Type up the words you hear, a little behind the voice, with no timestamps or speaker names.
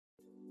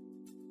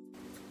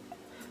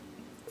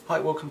Hi,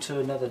 welcome to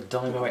another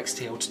Dymo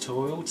XTL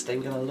tutorial. Today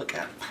we're going to look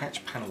at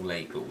patch panel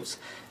labels.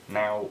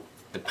 Now,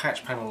 the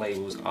patch panel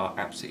labels are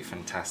absolutely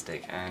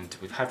fantastic, and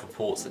we've had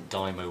reports that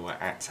Dymo were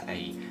at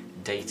a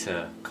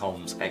data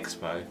comms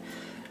expo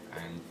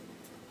and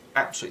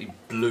absolutely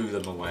blew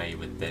them away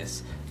with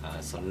this.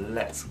 So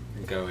let's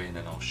go in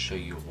and I'll show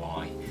you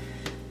why.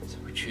 So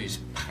we choose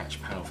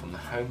patch panel from the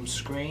home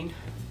screen.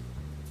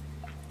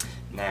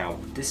 Now,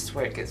 this is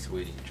where it gets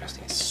really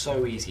interesting. It's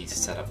so easy to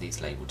set up these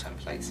label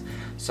templates.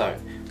 So,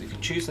 we can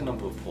choose the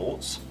number of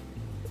ports.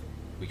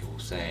 We will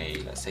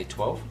say, let's say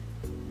 12.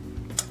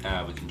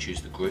 We can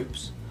choose the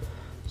groups.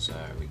 So,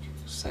 we can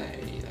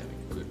say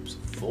groups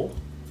of 4.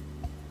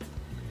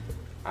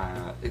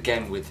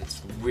 Again, with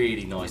it's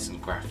really nice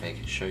and graphic,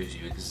 it shows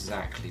you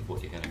exactly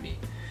what you're going to be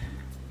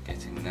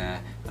getting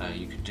there.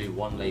 You can do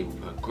one label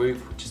per group,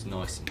 which is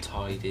nice and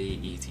tidy,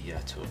 easier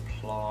to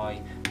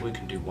apply. Or you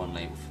can do one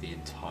label for the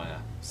entire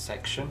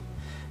section.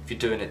 If you're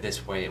doing it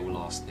this way, it will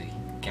ask the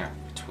gap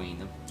between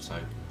them. So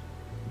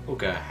we'll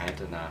go ahead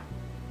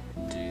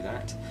and do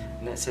that.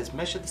 And then it says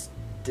measure the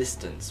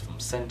distance from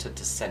center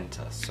to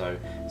center. So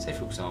say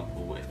for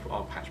example, if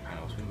our patch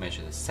panels, we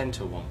measure the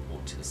center of one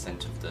port to the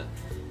center of the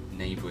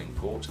neighboring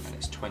port, and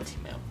it's 20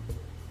 mil.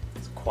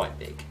 It's quite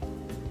big,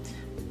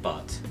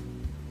 but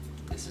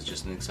this is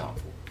just an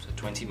example, so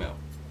 20 mil.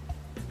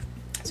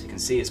 So you can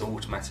see it's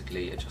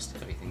automatically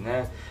adjusted everything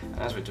there, and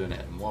as we're doing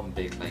it in one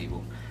big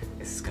label,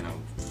 this is going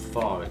to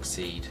far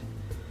exceed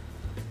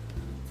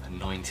a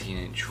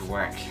 19-inch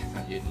rack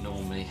that you'd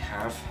normally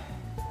have.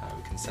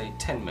 We can say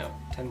 10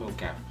 mil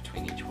gap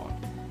between each one,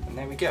 and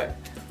there we go.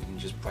 We can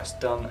just press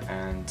done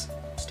and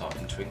start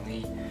entering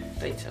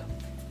the data.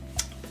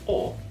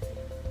 Or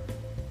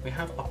we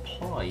have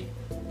apply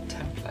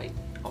template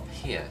up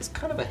here. It's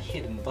kind of a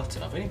hidden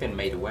button. I've only been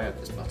made aware of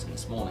this button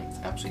this morning. It's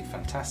absolutely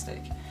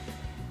fantastic.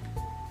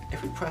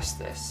 If we press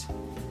this,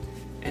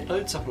 it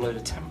loads up a load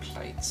of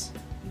templates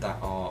that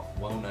are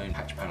well-known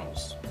patch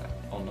panels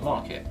on the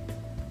market.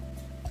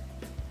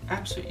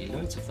 Absolutely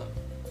loads of them.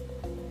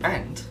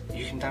 And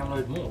you can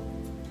download more.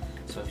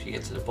 So if you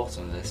get to the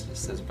bottom of this, it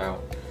says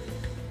about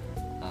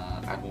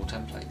add more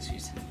templates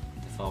using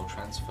the file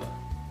transfer.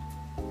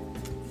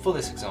 For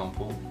this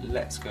example,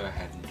 let's go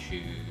ahead and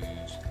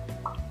choose,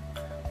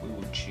 we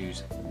will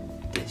choose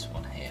this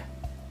one here.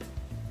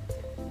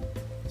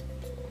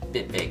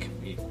 Bit big,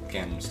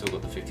 again, still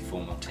got the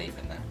 54mm tape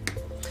in there.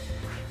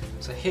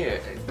 So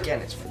here, again,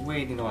 it's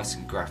really nice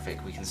and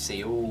graphic. We can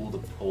see all the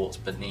ports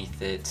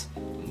beneath it,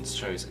 and it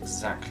shows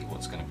exactly what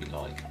it's going to be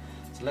like.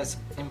 So let's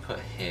input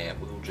here,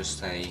 we'll just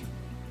say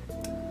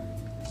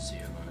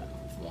 0,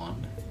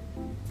 1,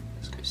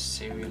 let's go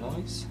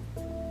serialize.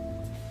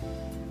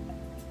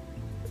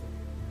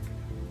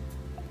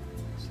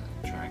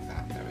 Drag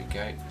that, there we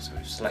go. So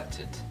we've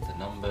selected the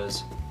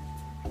numbers.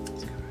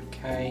 Let's go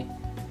OK.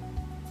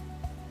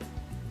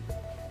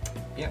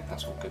 Yep,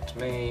 that's all good to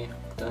me.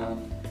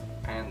 Done.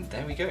 And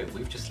there we go.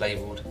 We've just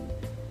labelled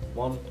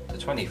 1 to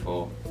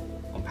 24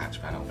 on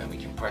patch panel. Then we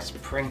can press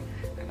print,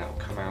 and that will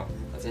come out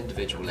as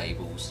individual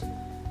labels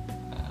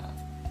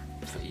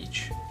for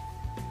each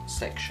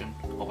section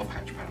of a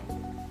patch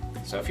panel.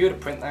 So if you were to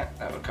print that,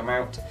 that would come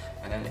out.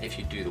 And then if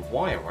you do the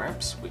wire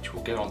wraps, which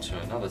we'll get onto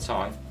another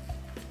time,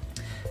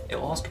 it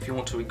will ask if you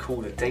want to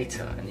recall the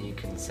data, and you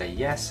can say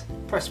yes,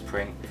 press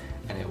print,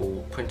 and it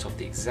will print off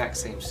the exact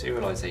same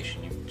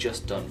serialization you've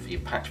just done for your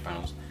patch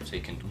panels, so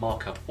you can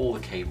mark up all the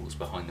cables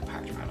behind the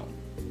patch panel.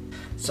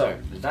 So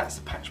that's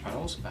the patch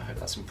panels. I hope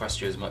that's impressed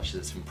you as much as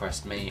it's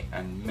impressed me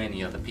and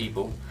many other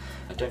people.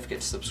 And don't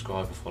forget to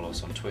subscribe or follow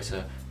us on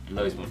Twitter.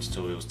 Loads more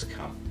tutorials to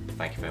come.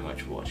 Thank you very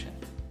much for watching.